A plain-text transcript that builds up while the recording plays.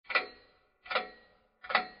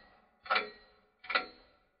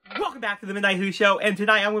Welcome back to the Midnight Who Show, and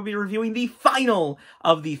tonight I'm going to be reviewing the final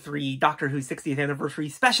of the 3 Doctor Who 60th Anniversary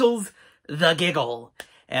specials, The Giggle.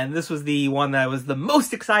 And this was the one that I was the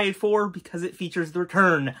most excited for because it features the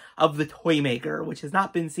return of the Toymaker, which has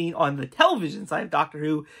not been seen on the television side of Doctor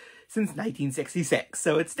Who since 1966.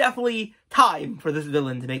 So it's definitely time for this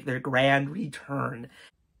villain to make their grand return.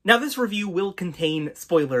 Now, this review will contain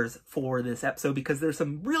spoilers for this episode because there's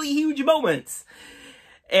some really huge moments.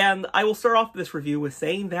 And I will start off this review with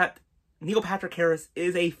saying that Neil Patrick Harris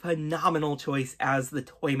is a phenomenal choice as the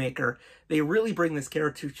Toymaker. They really bring this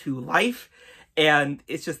character to life, and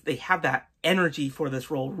it's just, they have that energy for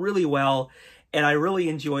this role really well. And I really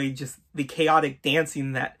enjoyed just the chaotic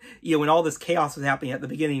dancing that, you know, when all this chaos was happening at the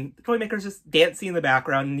beginning, the Toymaker's just dancing in the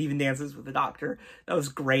background and even dances with the Doctor. That was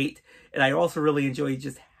great. And I also really enjoyed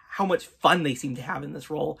just how much fun they seem to have in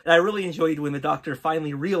this role. And I really enjoyed when the Doctor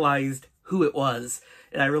finally realized who it was.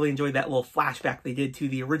 And I really enjoyed that little flashback they did to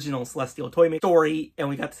the original Celestial Toymaker story, and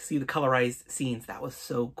we got to see the colorized scenes. That was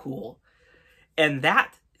so cool. And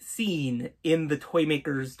that scene in the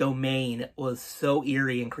Toymaker's domain was so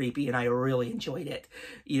eerie and creepy, and I really enjoyed it.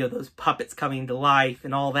 You know, those puppets coming to life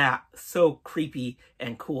and all that. So creepy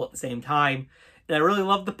and cool at the same time. And I really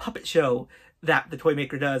love the puppet show that the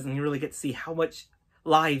Toymaker does, and you really get to see how much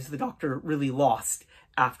lives the Doctor really lost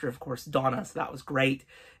after, of course, Donna, so that was great.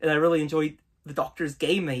 And I really enjoyed the Doctor's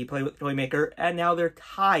game that he played with the Toymaker, and now they're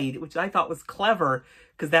tied, which I thought was clever,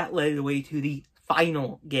 because that led the way to the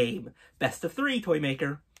final game, Best of 3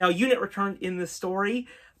 Toymaker. Now, Unit returned in this story,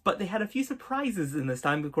 but they had a few surprises in this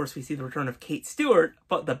time. Of course, we see the return of Kate Stewart,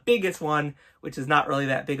 but the biggest one, which is not really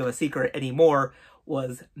that big of a secret anymore,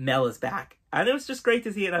 was Mel is back. And it was just great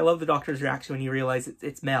to see it. I love the Doctor's reaction when he realized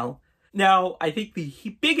it's Mel. Now, I think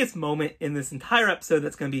the biggest moment in this entire episode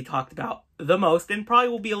that's going to be talked about the most, and probably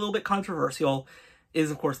will be a little bit controversial,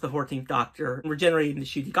 is, of course, the 14th Doctor regenerating to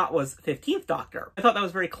Ncuti Gatwa's 15th Doctor. I thought that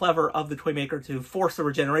was very clever of the Toymaker to force a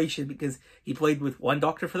regeneration, because he played with one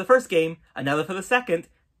Doctor for the first game, another for the second,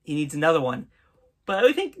 he needs another one. But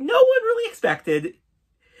I think no one really expected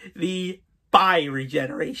the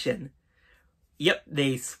bi-regeneration. Yep,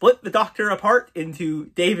 they split the Doctor apart into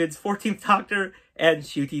David's 14th Doctor and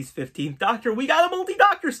Ncuti's 15th Doctor. We got a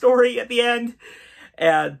multi-Doctor story at the end.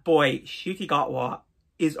 And boy, Ncuti Gatwa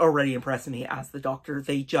is already impressing me as the Doctor.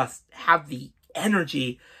 They just have the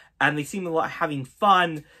energy, and they seem a lot having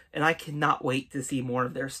fun, and I cannot wait to see more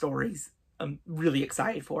of their stories. I'm really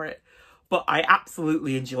excited for it. But I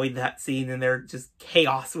absolutely enjoyed that scene, and there's just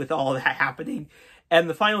chaos with all that happening. And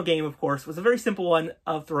the final game, of course, was a very simple one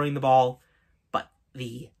of throwing the ball, but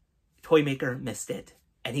the Toymaker missed it,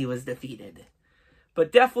 and he was defeated.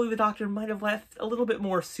 But definitely the Doctor might have left a little bit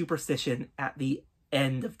more superstition at the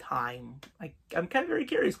end of time. I'm kind of very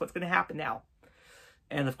curious what's going to happen now.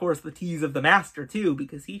 And of course the tease of the Master too,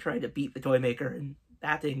 because he tried to beat the Toymaker and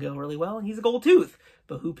that didn't go really well, and he's a gold tooth.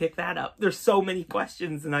 But who picked that up? There's so many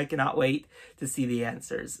questions, and I cannot wait to see the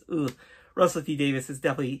answers. Ugh. Russell T Davies is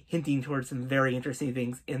definitely hinting towards some very interesting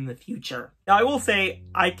things in the future. Now, I will say,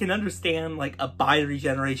 I can understand like a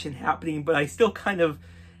bi-regeneration happening, but I still kind of,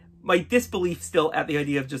 my disbelief still at the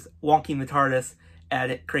idea of just wonking the TARDIS and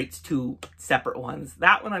it creates 2 separate ones.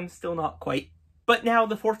 That one I'm still not quite. But now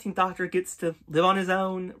the 14th Doctor gets to live on his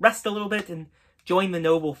own, rest a little bit, and join the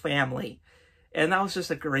noble family. And that was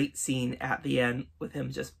just a great scene at the end with him,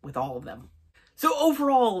 just with all of them. So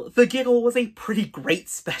overall, The Giggle was a pretty great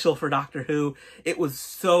special for Doctor Who. It was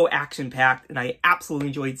so action-packed, and I absolutely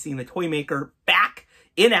enjoyed seeing the Toymaker back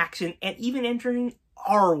in action and even entering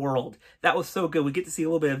our world. That was so good. We get to see a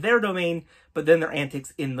little bit of their domain, but then their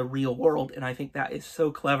antics in the real world, and I think that is so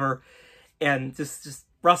clever. And just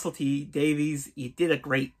Russell T Davies, you did a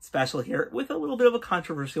great special here with a little bit of a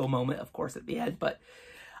controversial moment, of course, at the end, but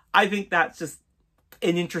I think that's just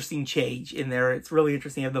an interesting change in there. It's really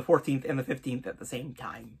interesting to have the 14th and the 15th at the same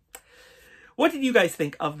time. What did you guys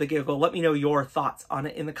think of The Giggle? Let me know your thoughts on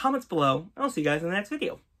it in the comments below. I'll see you guys in the next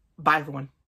video. Bye, everyone.